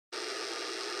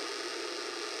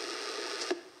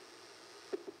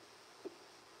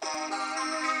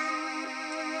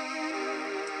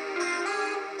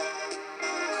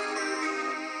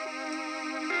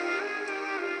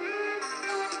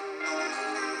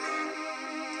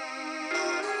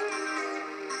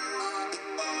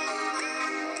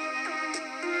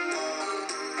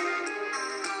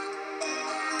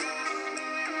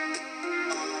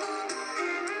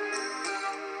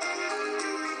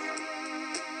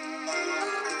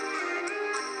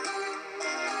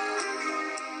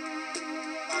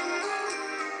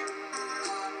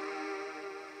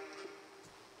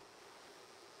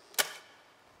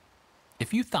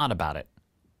If you thought about it,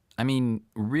 I mean,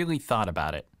 really thought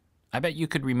about it, I bet you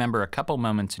could remember a couple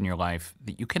moments in your life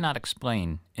that you cannot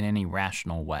explain in any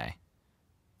rational way.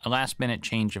 A last-minute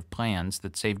change of plans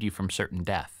that saved you from certain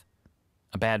death.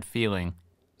 A bad feeling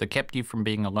that kept you from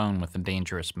being alone with a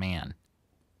dangerous man.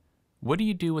 What do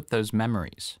you do with those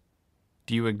memories?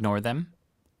 Do you ignore them?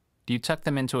 Do you tuck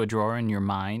them into a drawer in your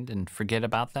mind and forget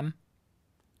about them?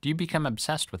 Do you become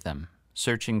obsessed with them,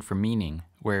 searching for meaning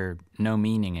where no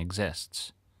meaning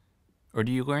exists? Or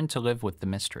do you learn to live with the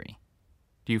mystery?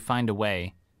 Do you find a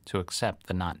way to accept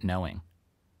the not knowing?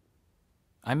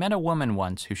 I met a woman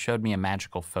once who showed me a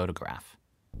magical photograph.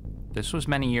 This was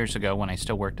many years ago when I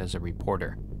still worked as a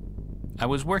reporter. I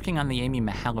was working on the Amy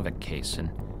Mihalovic case,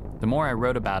 and the more I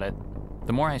wrote about it,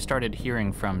 the more I started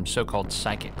hearing from so-called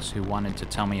psychics who wanted to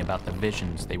tell me about the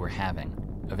visions they were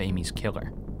having of Amy's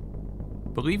killer.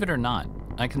 Believe it or not,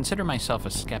 I consider myself a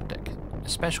skeptic,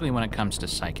 especially when it comes to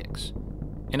psychics.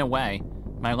 In a way,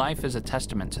 my life is a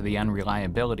testament to the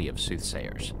unreliability of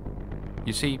soothsayers.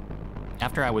 You see,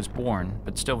 after I was born,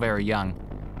 but still very young,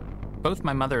 both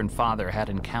my mother and father had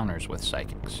encounters with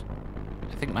psychics.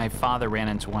 I think my father ran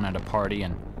into one at a party,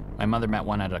 and my mother met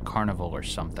one at a carnival or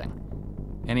something.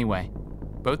 Anyway,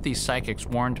 both these psychics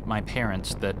warned my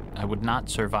parents that I would not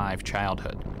survive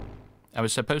childhood. I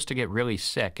was supposed to get really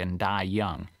sick and die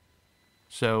young.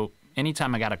 So,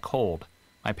 anytime I got a cold,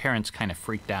 my parents kind of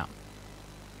freaked out.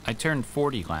 I turned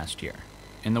 40 last year.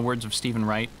 In the words of Stephen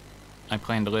Wright, I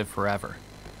plan to live forever.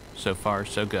 So far,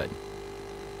 so good.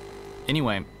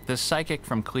 Anyway, this psychic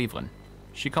from Cleveland,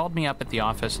 she called me up at the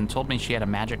office and told me she had a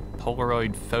magic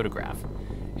Polaroid photograph,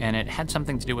 and it had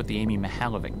something to do with the Amy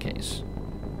Mihalovic case.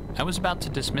 I was about to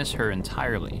dismiss her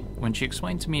entirely when she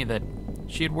explained to me that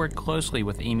she had worked closely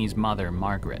with Amy's mother,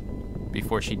 Margaret,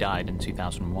 before she died in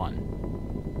 2001.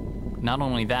 Not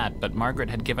only that, but Margaret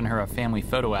had given her a family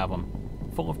photo album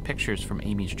full of pictures from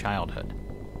Amy's childhood.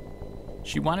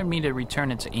 She wanted me to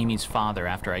return it to Amy's father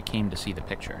after I came to see the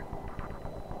picture.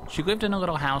 She lived in a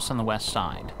little house on the west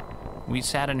side. We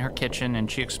sat in her kitchen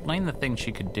and she explained the things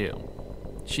she could do.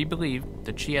 She believed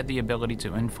that she had the ability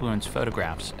to influence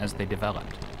photographs as they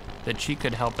developed, that she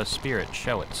could help a spirit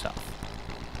show itself.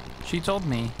 She told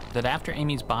me that after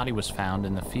Amy's body was found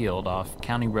in the field off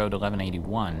County Road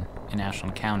 1181 in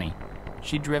Ashland County,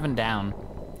 she'd driven down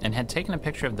and had taken a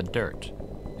picture of the dirt,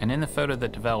 and in the photo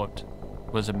that developed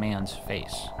was a man's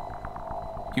face.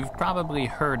 You've probably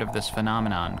heard of this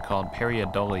phenomenon called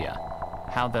pareidolia,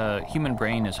 how the human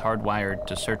brain is hardwired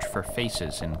to search for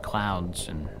faces in clouds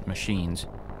and machines.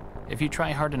 If you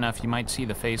try hard enough, you might see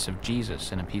the face of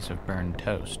Jesus in a piece of burned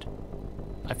toast.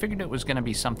 I figured it was going to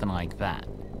be something like that.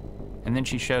 And then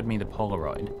she showed me the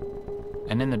Polaroid.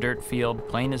 And in the dirt field,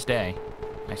 plain as day,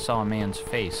 I saw a man's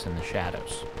face in the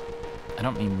shadows. I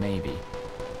don't mean maybe.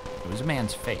 It was a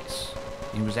man's face.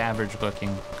 He was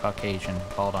average-looking, Caucasian,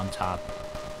 bald on top.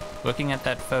 Looking at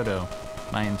that photo,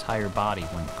 my entire body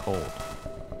went cold.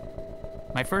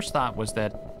 My first thought was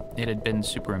that it had been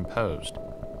superimposed.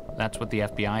 That's what the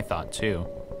FBI thought too,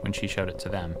 when she showed it to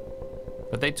them.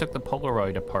 But they took the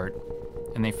Polaroid apart,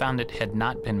 and they found it had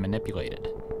not been manipulated.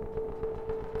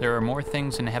 There are more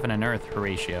things in heaven and earth,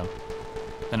 Horatio,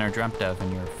 than are dreamt of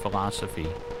in your philosophy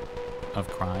of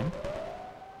crime.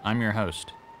 I'm your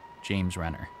host, James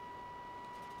Renner.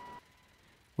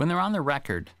 When they're on the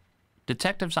record,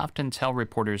 detectives often tell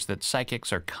reporters that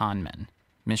psychics are con men,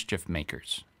 mischief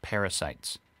makers,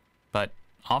 parasites. But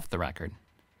off the record,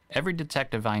 every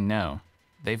detective I know,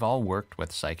 they've all worked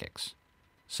with psychics.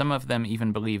 Some of them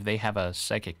even believe they have a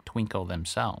psychic twinkle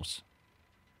themselves.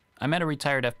 I met a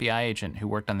retired FBI agent who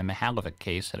worked on the Mihalovic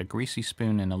case at a Greasy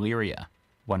Spoon in Elyria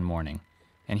one morning,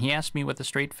 and he asked me with a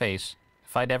straight face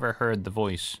if I'd ever heard the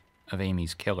voice of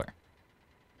Amy's killer.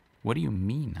 "What do you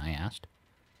mean?" I asked.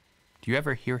 "Do you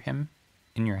ever hear him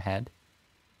in your head?"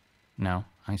 "No,"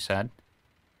 I said.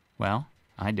 "Well,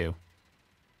 I do.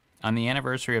 On the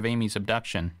anniversary of Amy's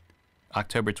abduction,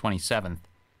 October 27th,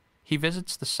 he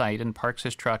visits the site and parks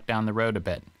his truck down the road a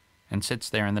bit and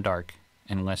sits there in the dark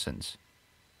and listens.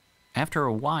 After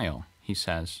a while, he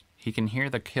says, he can hear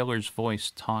the killer's voice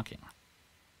talking.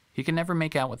 He can never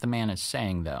make out what the man is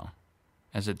saying, though,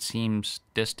 as it seems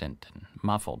distant and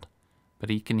muffled, but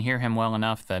he can hear him well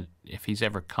enough that if he's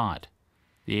ever caught,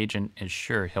 the agent is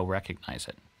sure he'll recognize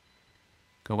it.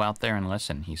 Go out there and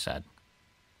listen," he said.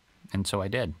 And so I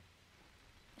did.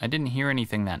 I didn't hear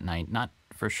anything that night, not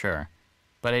for sure,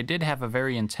 but I did have a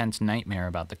very intense nightmare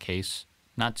about the case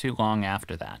not too long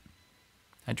after that.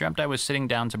 I dreamt I was sitting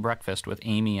down to breakfast with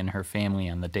Amy and her family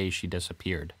on the day she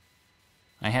disappeared.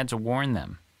 I had to warn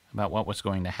them about what was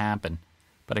going to happen,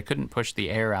 but I couldn't push the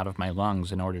air out of my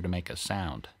lungs in order to make a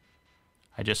sound.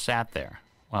 I just sat there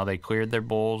while they cleared their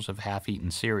bowls of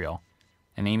half-eaten cereal,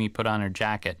 and Amy put on her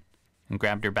jacket and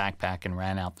grabbed her backpack and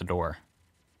ran out the door.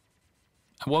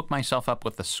 I woke myself up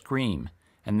with a scream,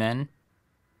 and then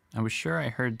I was sure I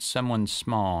heard someone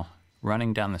small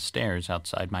running down the stairs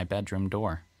outside my bedroom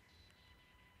door.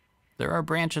 There are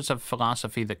branches of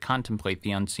philosophy that contemplate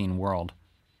the unseen world: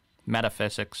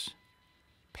 metaphysics,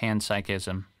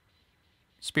 panpsychism,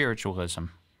 spiritualism.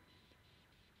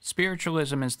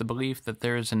 Spiritualism is the belief that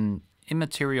there is an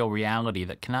immaterial reality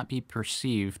that cannot be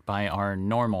perceived by our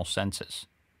normal senses,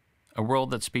 a world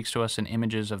that speaks to us in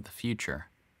images of the future,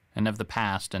 and of the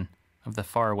past, and of the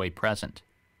faraway present,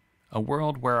 a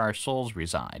world where our souls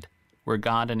reside, where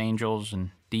God and angels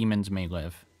and demons may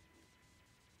live.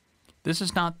 This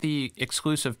is not the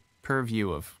exclusive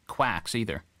purview of quacks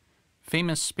either.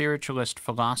 Famous spiritualist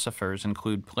philosophers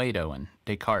include Plato and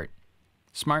Descartes.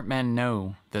 Smart men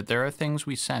know that there are things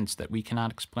we sense that we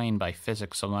cannot explain by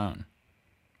physics alone.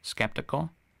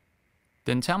 Skeptical?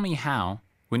 Then tell me how,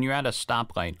 when you're at a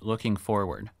stoplight looking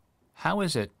forward, how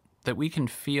is it that we can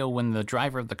feel when the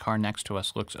driver of the car next to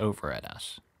us looks over at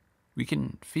us? We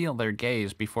can feel their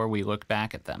gaze before we look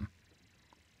back at them.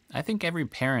 I think every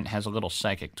parent has a little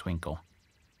psychic twinkle.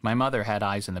 My mother had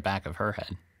eyes in the back of her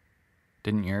head.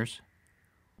 Didn't yours?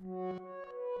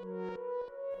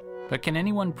 But can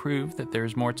anyone prove that there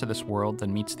is more to this world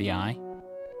than meets the eye?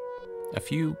 A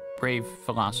few brave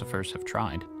philosophers have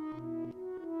tried.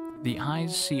 The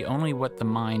eyes see only what the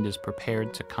mind is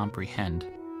prepared to comprehend.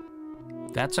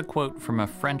 That's a quote from a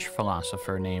French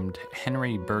philosopher named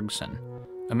Henry Bergson,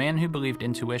 a man who believed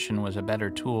intuition was a better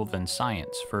tool than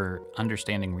science for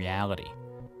understanding reality.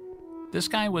 This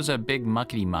guy was a big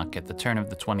muckety-muck at the turn of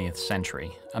the 20th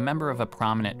century, a member of a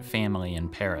prominent family in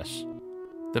Paris.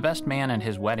 The best man at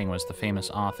his wedding was the famous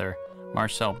author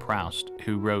Marcel Proust,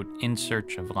 who wrote In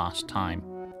Search of Lost Time.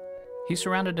 He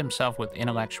surrounded himself with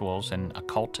intellectuals and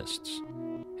occultists.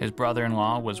 His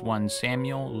brother-in-law was one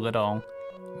Samuel Liddell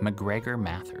MacGregor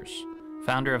Mathers,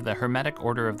 founder of the Hermetic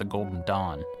Order of the Golden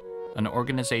Dawn, an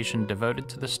organization devoted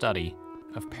to the study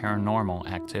of paranormal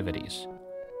activities.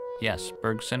 Yes,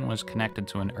 Bergson was connected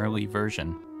to an early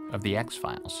version of the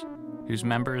X-Files, whose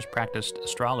members practiced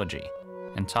astrology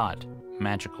and taught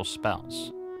magical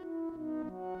spells.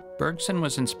 Bergson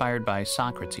was inspired by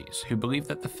Socrates, who believed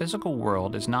that the physical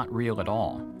world is not real at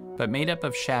all, but made up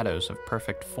of shadows of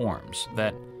perfect forms,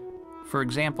 that, for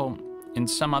example, in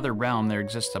some other realm there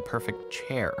exists a perfect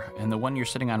chair, and the one you're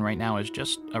sitting on right now is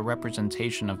just a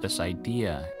representation of this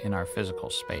idea in our physical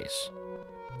space.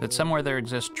 That somewhere there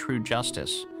exists true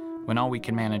justice, when all we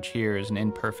can manage here is an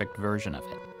imperfect version of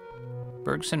it.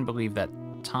 Bergson believed that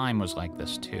time was like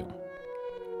this too.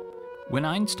 When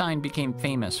Einstein became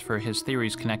famous for his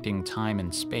theories connecting time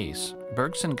and space,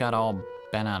 Bergson got all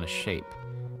bent out of shape.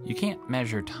 You can't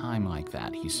measure time like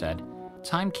that, he said.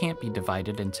 Time can't be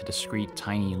divided into discrete,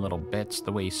 tiny little bits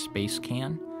the way space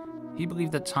can. He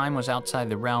believed that time was outside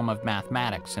the realm of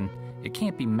mathematics, and it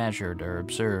can't be measured or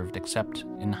observed except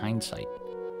in hindsight.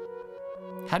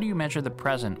 How do you measure the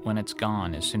present when it's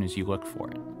gone as soon as you look for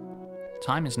it?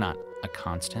 Time is not a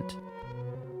constant.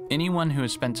 Anyone who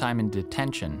has spent time in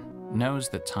detention knows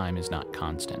that time is not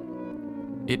constant.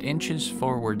 It inches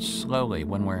forward slowly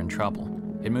when we're in trouble.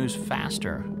 It moves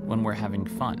faster when we're having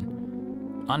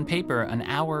fun. On paper, an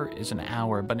hour is an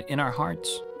hour, but in our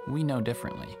hearts, we know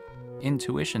differently.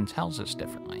 Intuition tells us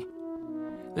differently.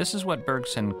 This is what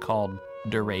Bergson called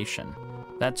duration.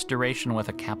 That's duration with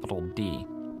a capital D.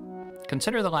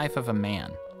 Consider the life of a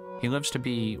man. He lives to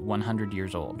be 100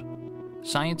 years old.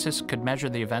 Scientists could measure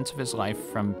the events of his life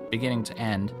from beginning to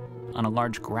end on a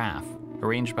large graph,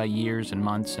 arranged by years and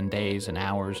months and days and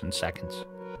hours and seconds.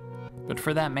 But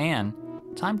for that man,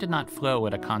 time did not flow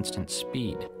at a constant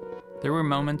speed. There were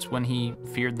moments when he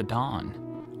feared the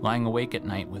dawn, lying awake at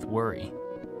night with worry.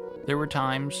 There were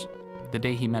times, the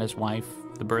day he met his wife,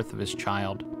 the birth of his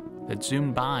child, that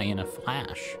zoomed by in a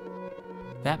flash.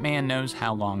 That man knows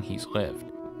how long he's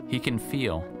lived. He can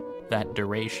feel that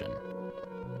duration.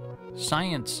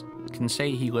 Science can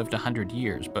say he lived 100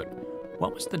 years, but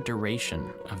what was the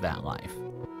duration of that life?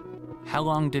 How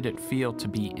long did it feel to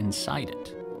be inside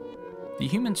it? The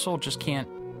human soul just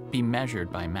can't be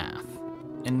measured by math,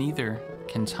 and neither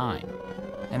can time.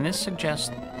 And this suggests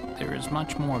there is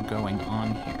much more going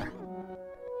on here.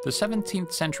 The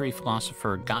 17th century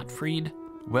philosopher Gottfried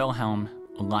Wilhelm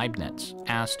Leibniz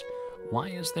asked, "Why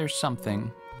is there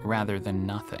something rather than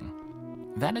nothing?"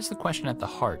 That is the question at the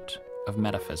heart of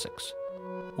metaphysics.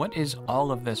 What is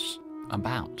all of this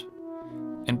about?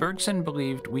 And Bergson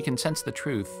believed we can sense the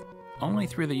truth only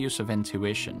through the use of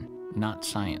intuition, not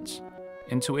science.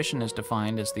 intuition is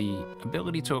defined as the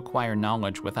ability to acquire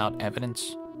knowledge without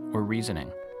evidence or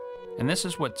reasoning. And this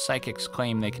is what psychics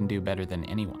claim they can do better than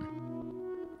anyone.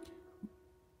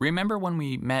 Remember when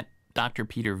we met Dr.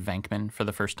 Peter Venkman for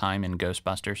the first time in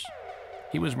Ghostbusters?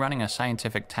 He was running a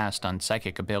scientific test on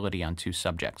psychic ability on two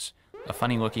subjects, a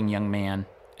funny-looking young man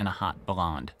and a hot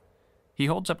blonde. He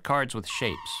holds up cards with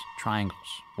shapes,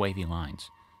 triangles, wavy lines,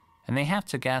 and they have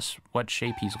to guess what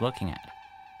shape he's looking at.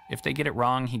 If they get it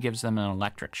wrong, he gives them an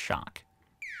electric shock.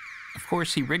 Of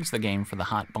course, he rigs the game for the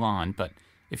hot blonde, but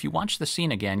if you watch the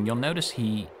scene again, you'll notice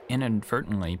he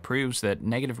inadvertently proves that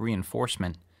negative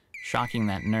reinforcement, shocking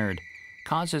that nerd,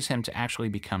 causes him to actually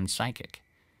become psychic.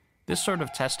 This sort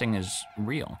of testing is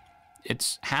real.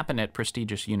 It's happened at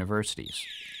prestigious universities.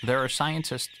 There are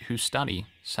scientists who study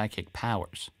psychic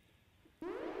powers.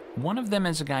 One of them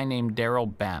is a guy named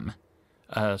Daryl Bem,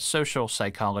 a social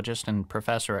psychologist and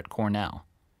professor at Cornell.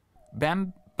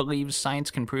 Bem believes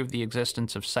science can prove the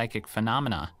existence of psychic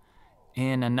phenomena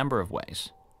in a number of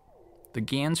ways. The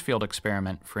Gansfield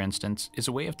experiment, for instance, is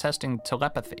a way of testing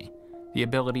telepathy, the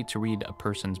ability to read a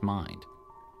person's mind.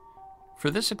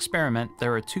 For this experiment,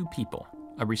 there are two people,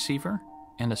 a receiver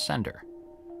and a sender.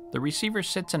 The receiver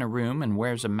sits in a room and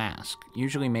wears a mask,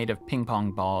 usually made of ping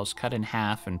pong balls cut in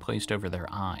half and placed over their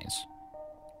eyes.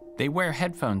 They wear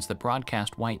headphones that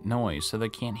broadcast white noise so they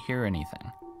can't hear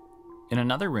anything. In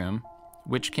another room,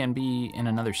 which can be in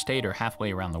another state or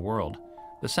halfway around the world,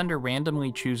 the sender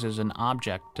randomly chooses an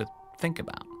object to think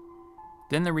about.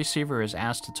 Then the receiver is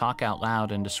asked to talk out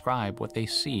loud and describe what they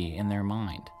see in their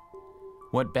mind.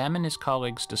 What Bem and his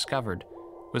colleagues discovered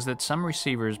was that some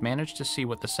receivers managed to see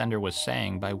what the sender was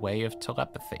saying by way of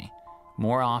telepathy,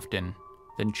 more often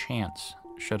than chance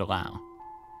should allow.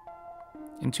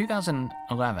 In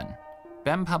 2011,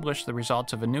 Bem published the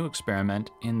results of a new experiment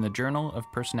in the Journal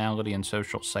of Personality and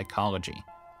Social Psychology.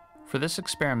 For this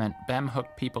experiment, Bem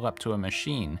hooked people up to a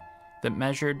machine that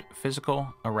measured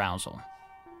physical arousal.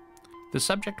 The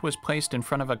subject was placed in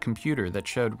front of a computer that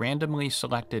showed randomly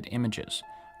selected images,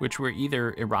 which were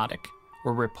either erotic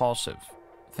or repulsive.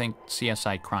 Think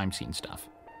CSI crime scene stuff.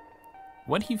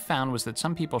 What he found was that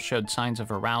some people showed signs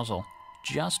of arousal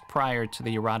just prior to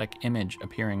the erotic image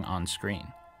appearing on screen.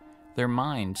 Their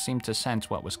mind seemed to sense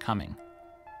what was coming.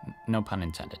 No pun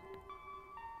intended.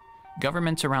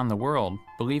 Governments around the world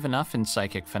believe enough in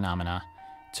psychic phenomena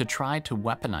to try to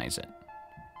weaponize it.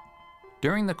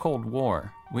 During the Cold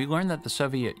War, we learned that the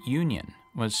Soviet Union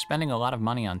was spending a lot of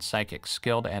money on psychics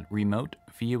skilled at remote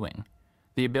viewing,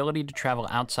 the ability to travel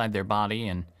outside their body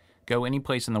and go any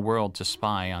place in the world to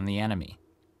spy on the enemy.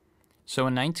 So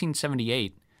in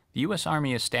 1978, the U.S.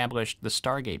 Army established the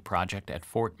Stargate Project at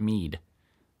Fort Meade.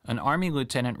 An Army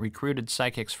lieutenant recruited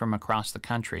psychics from across the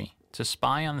country to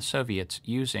spy on the Soviets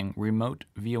using remote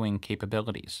viewing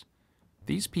capabilities.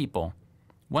 These people,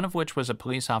 one of which was a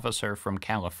police officer from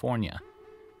California,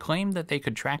 claimed that they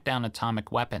could track down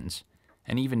atomic weapons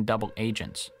and even double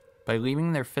agents by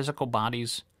leaving their physical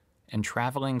bodies and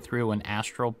traveling through an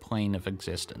astral plane of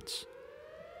existence.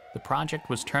 The project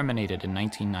was terminated in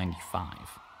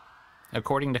 1995.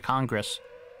 According to Congress,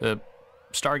 the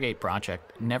Stargate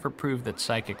Project never proved that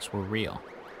psychics were real,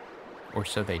 or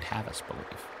so they'd have us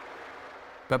believe.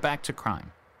 But back to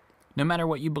crime. No matter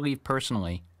what you believe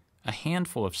personally, a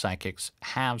handful of psychics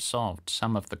have solved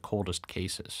some of the coldest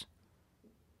cases.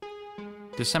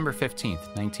 December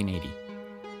 15th, 1980.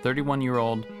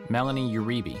 31-year-old Melanie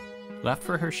Uribe left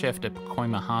for her shift at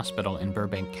Pacoima Hospital in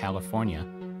Burbank, California,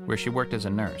 where she worked as a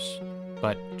nurse,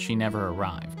 but she never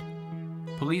arrived.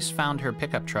 Police found her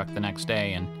pickup truck the next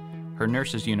day and her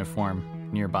nurse's uniform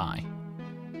nearby.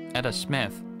 Etta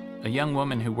Smith, a young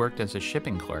woman who worked as a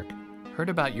shipping clerk, heard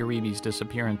about Uribe's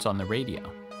disappearance on the radio.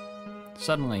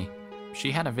 Suddenly,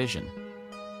 she had a vision.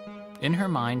 In her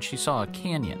mind, she saw a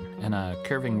canyon and a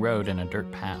curving road and a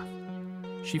dirt path.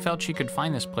 She felt she could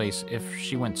find this place if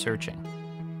she went searching.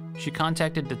 She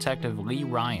contacted Detective Lee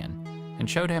Ryan and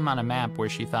showed him on a map where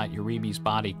she thought Uribe's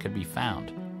body could be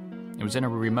found. It was in a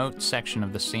remote section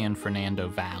of the San Fernando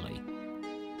Valley.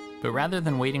 But rather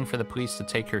than waiting for the police to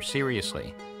take her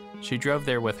seriously, she drove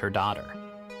there with her daughter.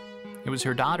 It was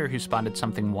her daughter who spotted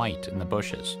something white in the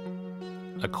bushes.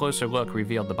 A closer look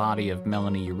revealed the body of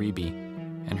Melanie Uribe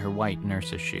and her white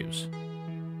nurse's shoes.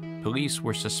 Police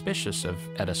were suspicious of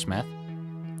Etta Smith.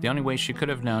 The only way she could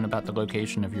have known about the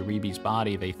location of Uribe's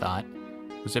body, they thought,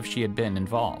 was if she had been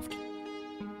involved.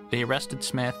 They arrested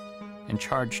Smith and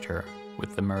charged her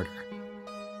with the murder.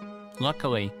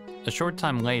 Luckily, a short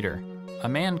time later, a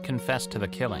man confessed to the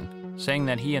killing, saying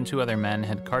that he and two other men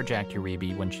had carjacked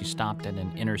Uribe when she stopped at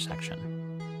an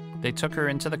intersection. They took her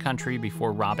into the country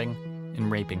before robbing and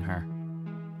raping her.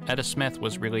 Etta Smith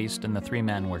was released and the three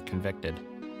men were convicted.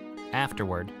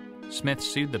 Afterward, Smith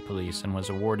sued the police and was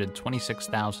awarded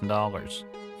 $26,000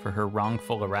 for her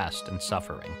wrongful arrest and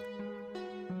suffering.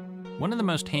 One of the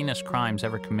most heinous crimes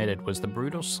ever committed was the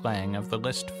brutal slaying of the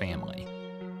List family.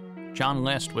 John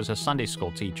List was a Sunday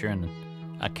school teacher and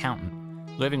accountant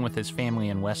living with his family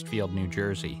in Westfield, New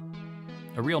Jersey.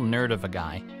 A real nerd of a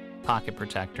guy, pocket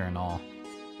protector and all.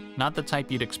 Not the type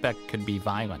you'd expect could be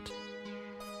violent.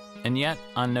 And yet,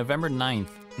 on November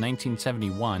 9th,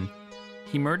 1971,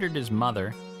 he murdered his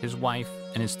mother, his wife,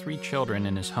 and his 3 children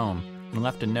in his home and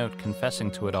left a note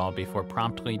confessing to it all before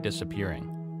promptly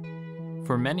disappearing.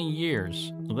 For many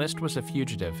years, List was a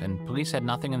fugitive and police had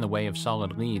nothing in the way of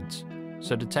solid leads,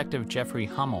 so Detective Jeffrey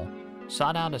Hummel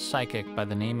sought out a psychic by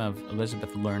the name of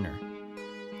Elizabeth Lerner.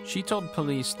 She told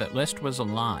police that List was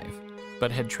alive,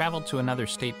 but had traveled to another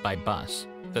state by bus,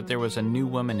 that there was a new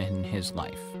woman in his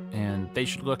life, and they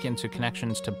should look into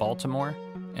connections to Baltimore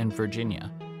and Virginia.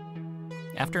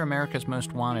 After America's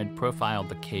Most Wanted profiled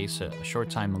the case a short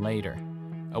time later,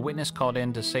 a witness called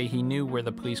in to say he knew where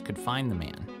the police could find the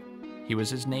man. He was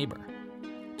his neighbor.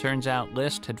 Turns out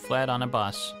List had fled on a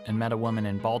bus and met a woman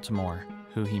in Baltimore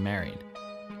who he married.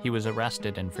 He was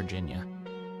arrested in Virginia.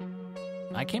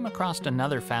 I came across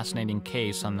another fascinating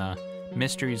case on the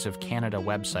Mysteries of Canada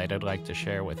website I'd like to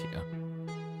share with you.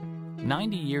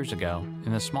 90 years ago,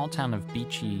 in the small town of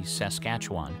Beachy,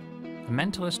 Saskatchewan, a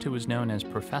mentalist who was known as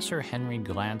Professor Henry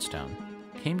Gladstone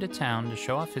came to town to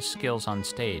show off his skills on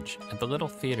stage at the little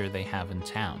theater they have in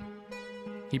town.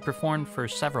 He performed for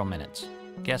several minutes,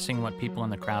 guessing what people in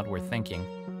the crowd were thinking,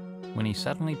 when he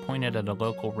suddenly pointed at a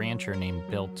local rancher named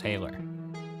Bill Taylor.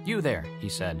 "You there," he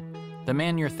said, "the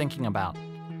man you're thinking about."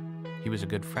 "He was a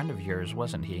good friend of yours,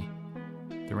 wasn't he?"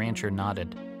 The rancher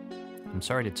nodded. "I'm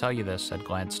sorry to tell you this," said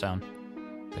Gladstone,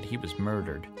 "but he was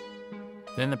murdered."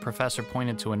 Then the professor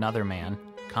pointed to another man,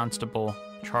 Constable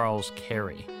Charles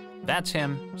Carey. "That's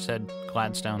him," said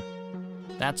Gladstone.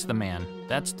 "That's the man.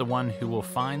 That's the one who will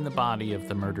find the body of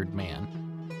the murdered man."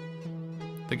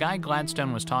 The guy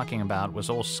Gladstone was talking about was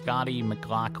old Scotty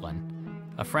McLaughlin,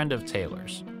 a friend of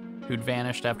Taylor's, who'd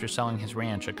vanished after selling his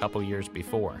ranch a couple years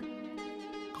before.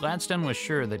 Gladstone was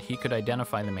sure that he could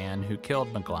identify the man who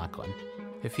killed McLaughlin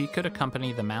if he could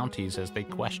accompany the Mounties as they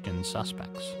questioned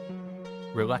suspects.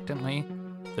 Reluctantly,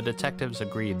 the detectives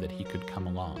agreed that he could come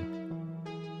along.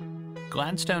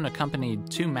 Gladstone accompanied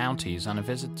 2 Mounties on a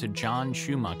visit to John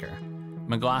Schumacher,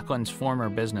 McLaughlin's former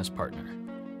business partner.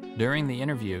 During the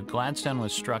interview, Gladstone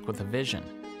was struck with a vision,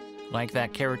 like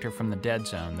that character from The Dead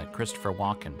Zone that Christopher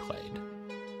Walken played.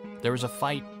 "There was a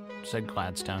fight," said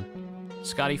Gladstone.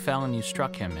 "Scotty fell and you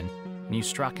struck him, and you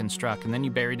struck, and then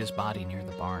you buried his body near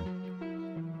the barn."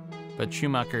 But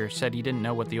Schumacher said he didn't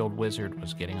know what the old wizard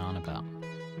was getting on about.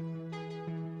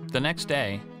 The next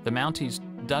day, the Mounties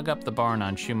dug up the barn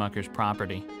on Schumacher's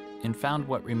property and found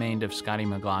what remained of Scotty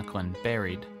McLaughlin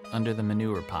buried under the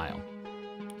manure pile.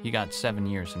 He got 7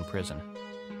 years in prison.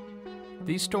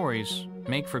 These stories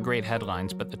make for great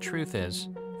headlines, but the truth is,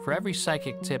 for every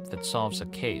psychic tip that solves a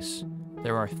case,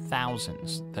 there are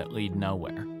thousands that lead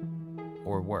nowhere,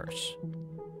 or worse.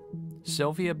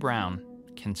 Sylvia Browne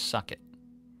can suck it.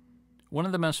 One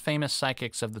of the most famous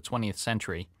psychics of the 20th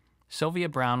century, Sylvia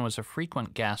Browne was a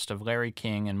frequent guest of Larry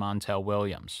King and Montel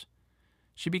Williams.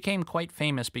 She became quite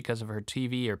famous because of her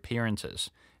TV appearances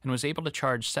and was able to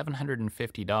charge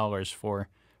 $750 for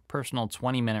personal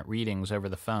 20-minute readings over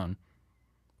the phone.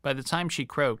 By the time she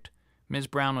croaked, Ms.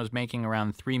 Browne was making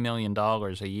around $3 million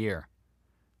a year.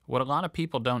 What a lot of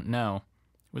people don't know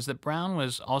was that Browne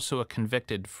was also a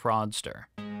convicted fraudster.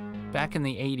 Back in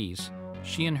the 80s,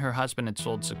 she and her husband had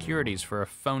sold securities for a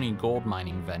phony gold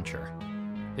mining venture.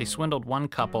 They swindled one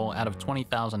couple out of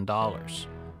 $20,000,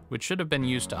 which should have been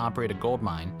used to operate a gold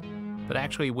mine, but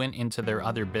actually went into their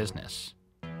other business,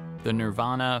 the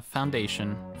Nirvana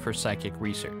Foundation for Psychic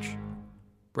Research.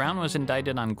 Browne was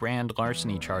indicted on grand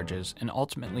larceny charges and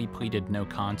ultimately pleaded no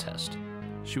contest.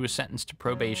 She was sentenced to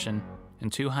probation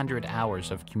and 200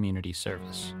 hours of community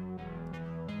service.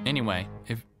 Anyway,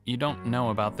 if you don't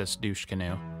know about this douche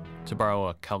canoe, to borrow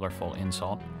a colorful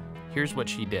insult, here's what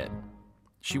she did.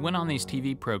 She went on these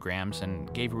TV programs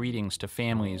and gave readings to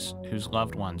families whose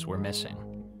loved ones were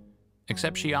missing.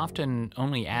 Except she often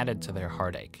only added to their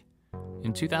heartache.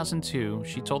 In 2002,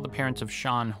 she told the parents of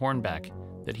Sean Hornbeck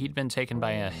that he'd been taken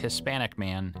by a Hispanic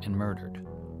man and murdered.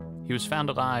 He was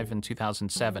found alive in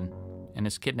 2007, and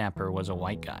his kidnapper was a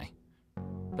white guy.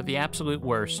 But the absolute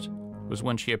worst was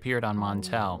when she appeared on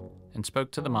Montel and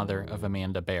spoke to the mother of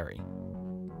Amanda Berry.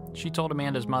 She told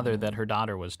Amanda's mother that her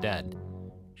daughter was dead.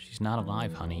 "She's not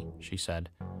alive, honey," she said.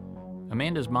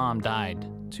 Amanda's mom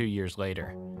died 2 years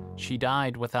later, She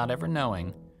died without ever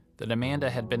knowing that Amanda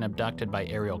had been abducted by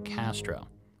Ariel Castro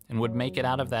and would make it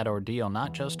out of that ordeal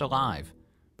not just alive,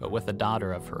 but with a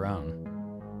daughter of her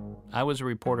own. I was a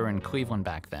reporter in Cleveland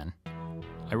back then.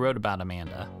 I wrote about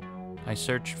Amanda. I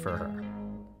searched for her.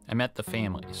 I met the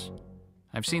families.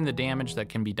 I've seen the damage that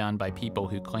can be done by people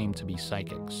who claim to be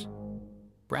psychics.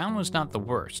 Brown was not the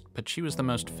worst, but she was the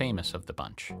most famous of the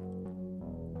bunch.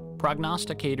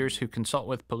 Prognosticators who consult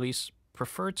with police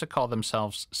prefer to call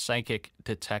themselves psychic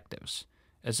detectives,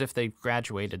 as if they've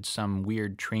graduated some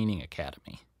weird training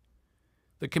academy.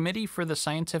 The Committee for the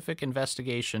Scientific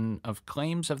Investigation of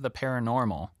Claims of the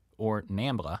Paranormal, or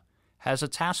NAMBLA, has a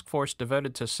task force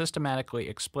devoted to systematically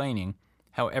explaining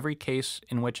how every case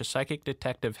in which a psychic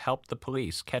detective helped the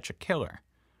police catch a killer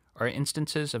are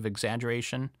instances of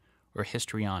exaggeration or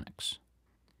histrionics.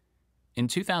 In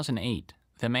 2008,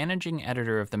 the managing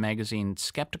editor of the magazine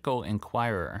Skeptical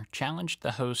Inquirer challenged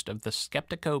the host of the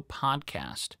Skeptico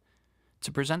podcast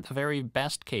to present the very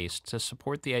best case to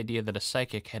support the idea that a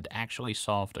psychic had actually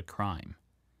solved a crime.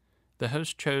 The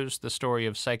host chose the story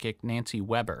of psychic Nancy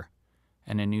Weber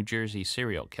and a New Jersey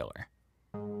serial killer.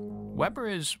 Weber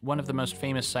is one of the most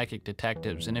famous psychic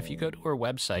detectives, and if you go to her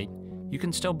website, you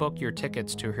can still book your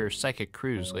tickets to her psychic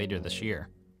cruise later this year.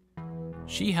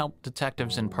 She helped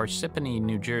detectives in Parsippany,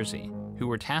 New Jersey, who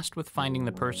were tasked with finding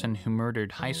the person who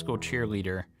murdered high school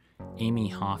cheerleader Amy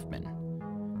Hoffman.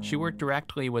 She worked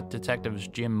directly with detectives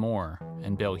Jim Moore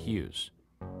and Bill Hughes.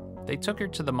 They took her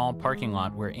to the mall parking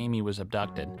lot where Amy was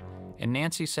abducted, and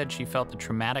Nancy said she felt the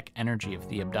traumatic energy of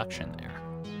the abduction there.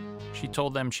 She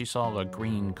told them she saw a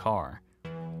green car.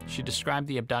 She described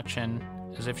the abduction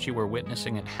as if she were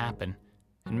witnessing it happen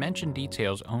and mentioned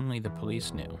details only the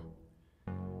police knew.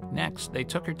 Next, they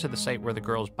took her to the site where the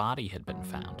girl's body had been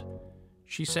found.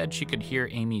 She said she could hear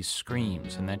Amy's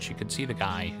screams and that she could see the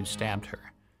guy who stabbed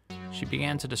her. She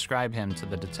began to describe him to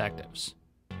the detectives.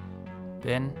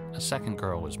 Then, a second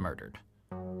girl was murdered.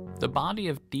 The body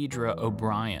of Deidre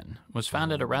O'Brien was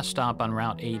found at a rest stop on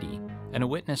Route 80, and a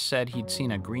witness said he'd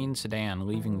seen a green sedan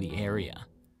leaving the area.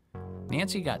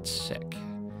 Nancy got sick.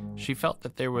 She felt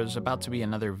that there was about to be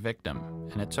another victim,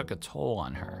 and it took a toll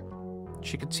on her.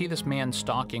 She could see this man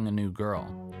stalking a new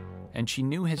girl, and she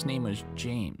knew his name was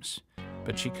James,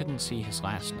 but she couldn't see his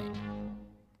last name.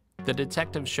 The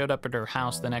detectives showed up at her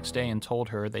house the next day and told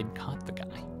her they'd caught the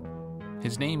guy.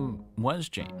 His name was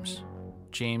James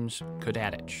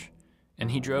Kodadich, and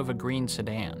he drove a green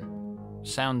sedan.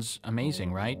 Sounds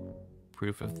amazing, right?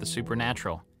 Proof of the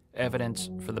supernatural, evidence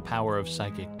for the power of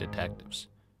psychic detectives.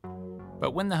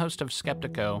 But when the host of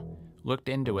Skeptico looked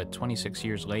into it 26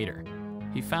 years later,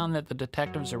 he found that the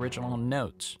detectives' original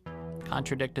notes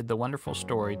contradicted the wonderful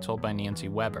story told by Nancy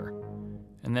Weber,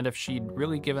 and that if she'd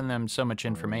really given them so much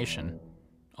information,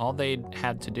 all they'd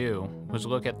had to do was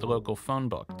look at the local phone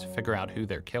book to figure out who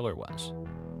their killer was.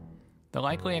 The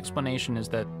likely explanation is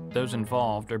that those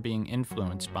involved are being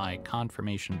influenced by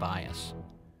confirmation bias.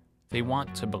 They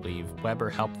want to believe Weber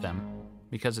helped them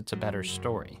because it's a better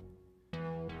story.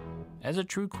 As a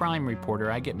true crime reporter,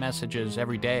 I get messages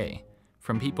every day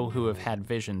from people who have had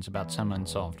visions about some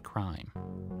unsolved crime.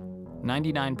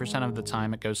 99% of the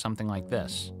time it goes something like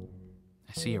this.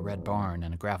 I see a red barn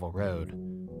and a gravel road.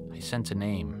 I sense a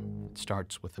name. It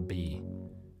starts with a B.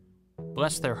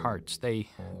 Bless their hearts, they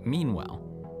mean well,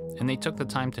 and they took the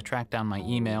time to track down my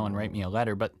email and write me a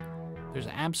letter, but there's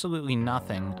absolutely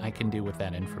nothing I can do with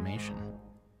that information.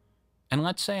 And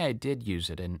let's say I did use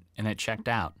it and it checked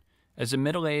out. As a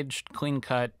middle-aged,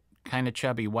 clean-cut, kind of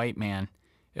chubby white man,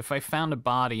 if I found a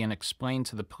body and explained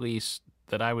to the police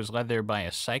that I was led there by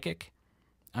a psychic,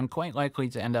 I'm quite likely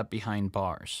to end up behind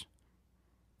bars.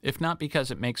 If not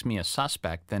because it makes me a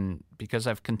suspect, then because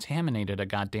I've contaminated a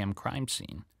goddamn crime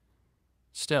scene.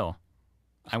 Still,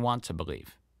 I want to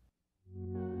believe.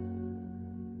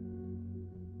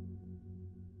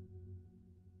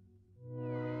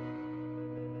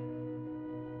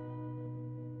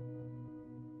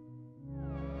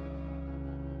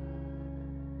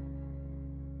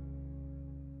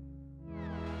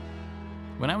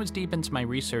 When I was deep into my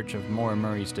research of Maura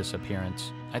Murray's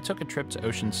disappearance, I took a trip to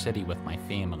Ocean City with my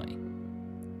family.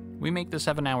 We make the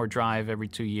 7-hour drive every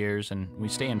 2 years, and we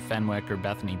stay in Fenwick or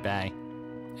Bethany Bay,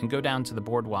 and go down to the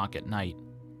boardwalk at night.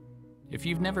 If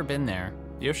you've never been there,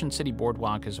 the Ocean City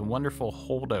Boardwalk is a wonderful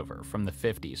holdover from the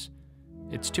 50s.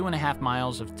 It's 2.5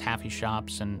 miles of taffy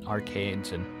shops and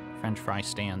arcades and French fry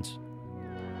stands.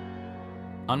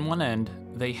 On one end,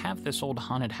 they have this old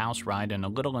haunted house ride in a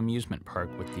little amusement park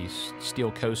with these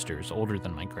steel coasters older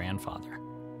than my grandfather.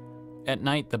 At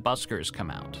night, the buskers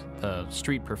come out, the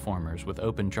street performers with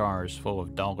open jars full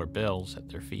of dollar bills at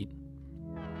their feet.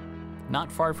 Not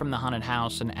far from the haunted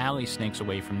house, an alley snakes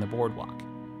away from the boardwalk.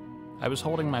 I was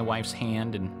holding my wife's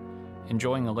hand and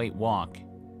enjoying a late walk,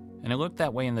 and I looked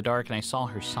that way in the dark and I saw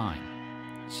her sign,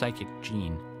 Psychic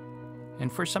Jean. And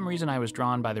for some reason I was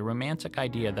drawn by the romantic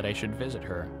idea that I should visit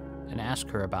her and ask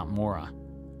her about Mora.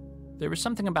 There was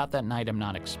something about that night I'm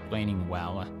not explaining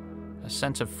well, a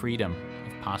sense of freedom,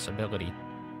 of possibility,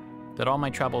 that all my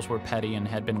troubles were petty and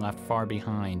had been left far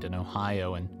behind in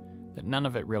Ohio, and that none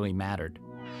of it really mattered.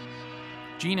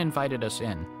 Jean invited us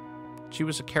in. She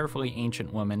was a carefully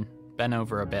ancient woman, bent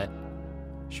over a bit.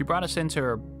 She brought us into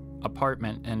her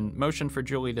apartment and motioned for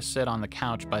Julie to sit on the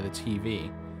couch by the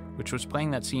TV, which was playing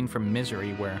that scene from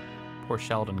Misery where poor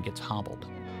Sheldon gets hobbled.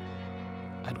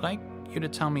 "I'd like you to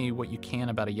tell me what you can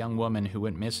about a young woman who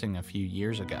went missing a few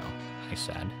years ago," I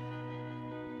said.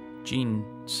 Jean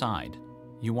sighed.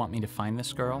 "You want me to find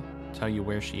this girl? Tell you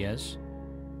where she is?"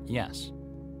 "Yes."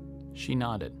 She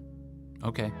nodded.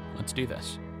 "Okay, let's do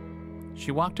this."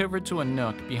 She walked over to a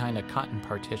nook behind a cotton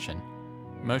partition,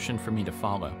 motioned for me to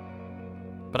follow.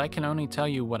 "But I can only tell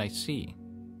you what I see."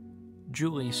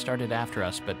 Julie started after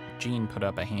us, but Jean put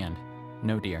up a hand.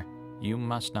 "No, dear, you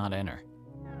must not enter."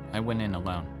 I went in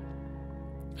alone.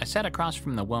 I sat across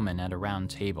from the woman at a round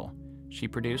table. She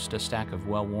produced a stack of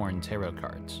well-worn tarot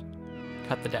cards.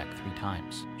 "Cut the deck 3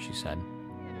 times, she said.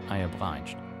 I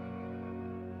obliged.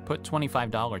 "Put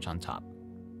 $25 on top."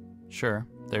 "Sure,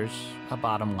 there's a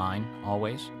bottom line,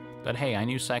 always. But hey, I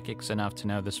knew psychics enough to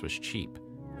know this was cheap.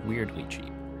 Weirdly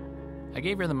cheap. I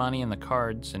gave her the money and the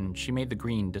cards, and she made the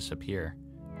green disappear.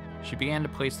 She began to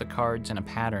place the cards in a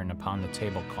pattern upon the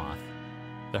tablecloth.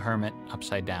 The hermit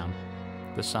upside down,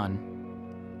 the sun,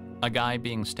 a guy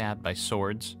being stabbed by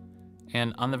swords,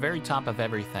 and on the very top of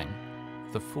everything,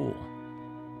 the fool.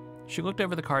 She looked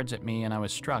over the cards at me, and I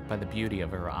was struck by the beauty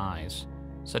of her eyes.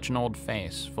 Such an old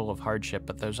face, full of hardship,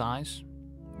 but those eyes?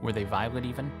 Were they violet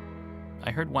even? I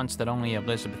heard once that only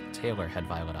Elizabeth Taylor had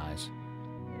violet eyes.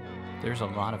 "There's a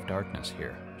lot of darkness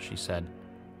here," she said.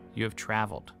 "You have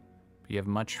traveled, but you have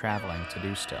much traveling to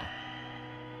do still."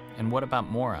 "And what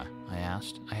about Mora?" I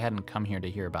asked. I hadn't come here to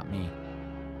hear about me.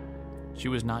 "She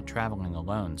was not traveling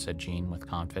alone," said Jean with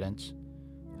confidence.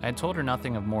 I had told her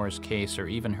nothing of Mora's case or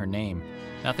even her name,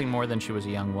 nothing more than she was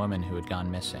a young woman who had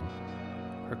gone missing.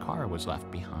 Her car was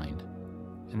left behind,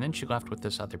 and then she left with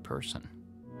this other person.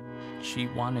 She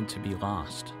wanted to be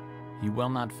lost. You will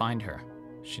not find her.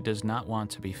 She does not want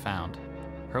to be found.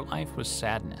 Her life was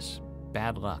sadness,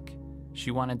 bad luck.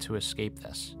 She wanted to escape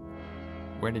this.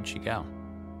 Where did she go?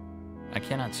 I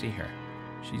cannot see her.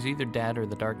 She's either dead or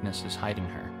the darkness is hiding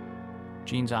her.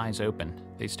 Jean's eyes opened.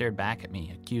 They stared back at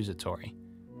me, accusatory.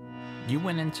 You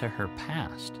went into her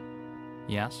past?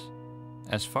 Yes.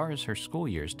 As far as her school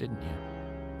years, didn't you?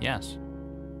 Yes.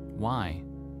 Why?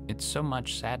 It's so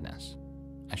much sadness.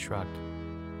 I shrugged.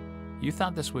 You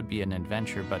thought this would be an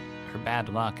adventure, but her bad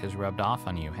luck has rubbed off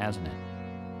on you, hasn't it?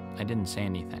 I didn't say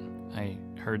anything. I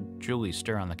heard Julie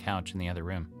stir on the couch in the other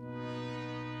room.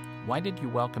 Why did you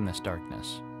welcome this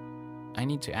darkness? I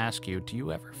need to ask you, do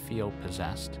you ever feel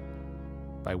possessed?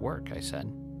 By work, I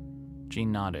said.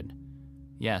 Jean nodded.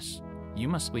 Yes, you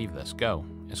must leave this. Go.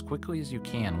 As quickly as you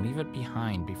can. Leave it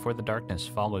behind before the darkness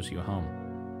follows you home.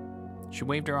 She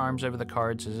waved her arms over the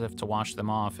cards as if to wash them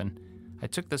off, and I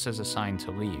took this as a sign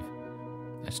to leave.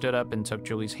 I stood up and took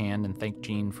Julie's hand and thanked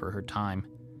Jean for her time.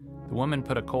 The woman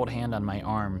put a cold hand on my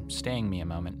arm, staying me a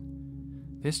moment.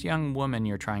 This young woman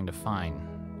you're trying to find,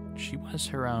 she was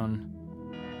her own...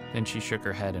 Then she shook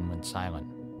her head and went silent.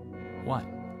 What?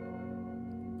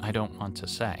 I don't want to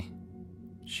say.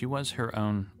 She was her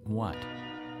own what?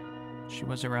 She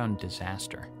was her own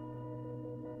disaster.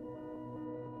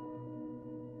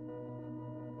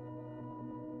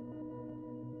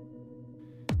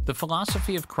 The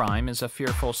Philosophy of Crime is a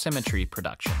Fearful Symmetry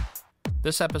production.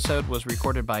 This episode was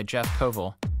recorded by Jeff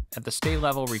Koval at the State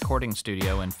Level Recording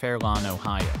Studio in Fair Lawn,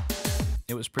 Ohio.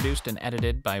 It was produced and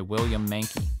edited by William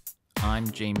Mankey. I'm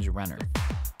James Renner.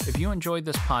 If you enjoyed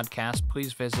this podcast,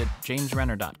 please visit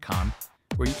jamesrenner.com,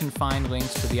 where you can find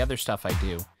links to the other stuff I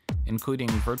do, including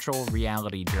virtual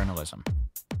reality journalism.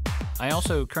 I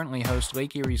also currently host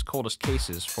Lake Erie's Coldest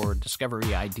Cases for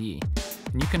Discovery ID,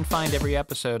 and you can find every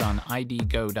episode on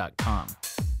idgo.com.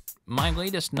 My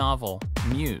latest novel,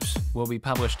 Muse, will be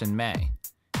published in May.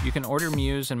 You can order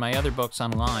Muse and my other books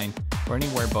online or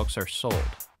anywhere books are sold.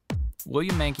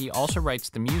 William Mankey also writes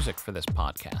the music for this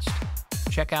podcast.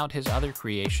 Check out his other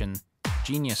creation,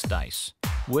 Genius Dice,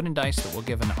 wooden dice that will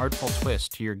give an artful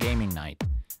twist to your gaming night,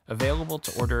 available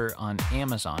to order on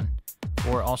Amazon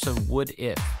or also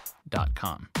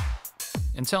woodif.com.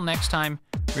 Until next time,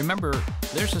 remember,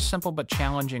 there's a simple but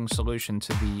challenging solution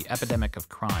to the epidemic of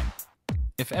crime.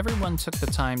 If everyone took the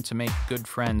time to make good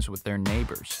friends with their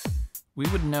neighbors, we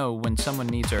would know when someone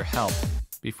needs our help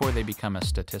before they become a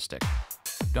statistic.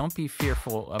 Don't be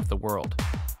fearful of the world.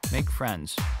 Make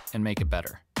friends and make it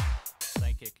better.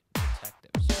 Psychic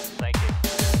detectives. Psychic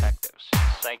detectives.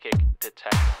 Psychic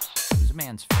detectives. It was a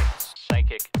man's face.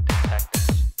 Psychic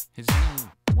detectives. His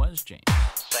name was James.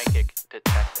 Psychic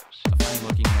detectives. A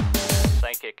funny-looking young man.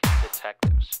 Psychic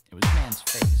detectives. It was a man's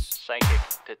face. Psychic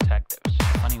detectives.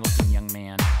 A funny-looking young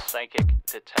man. Psychic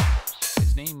detectives.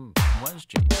 His name was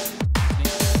James.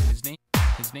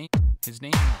 His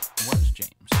name was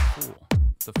James. The fool.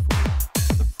 The fool.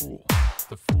 The fool.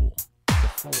 The fool. The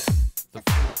fool. The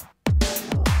fool. The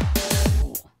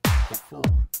fool. The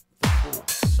fool. The fool.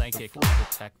 Psychic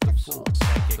detectives.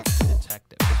 Psychic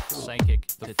detectives. Psychic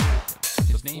detectives.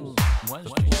 His name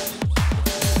was James.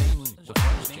 His name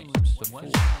was James. The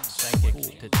fool. Psychic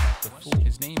detectives.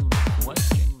 His name was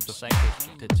James. The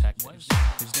psychic detectives.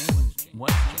 His name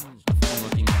was James. A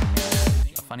funny-looking young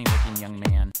man. A funny-looking young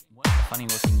man. A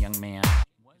funny-looking young man.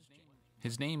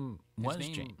 His name was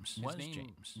James. Was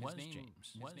James. Was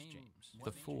James.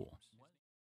 The fool.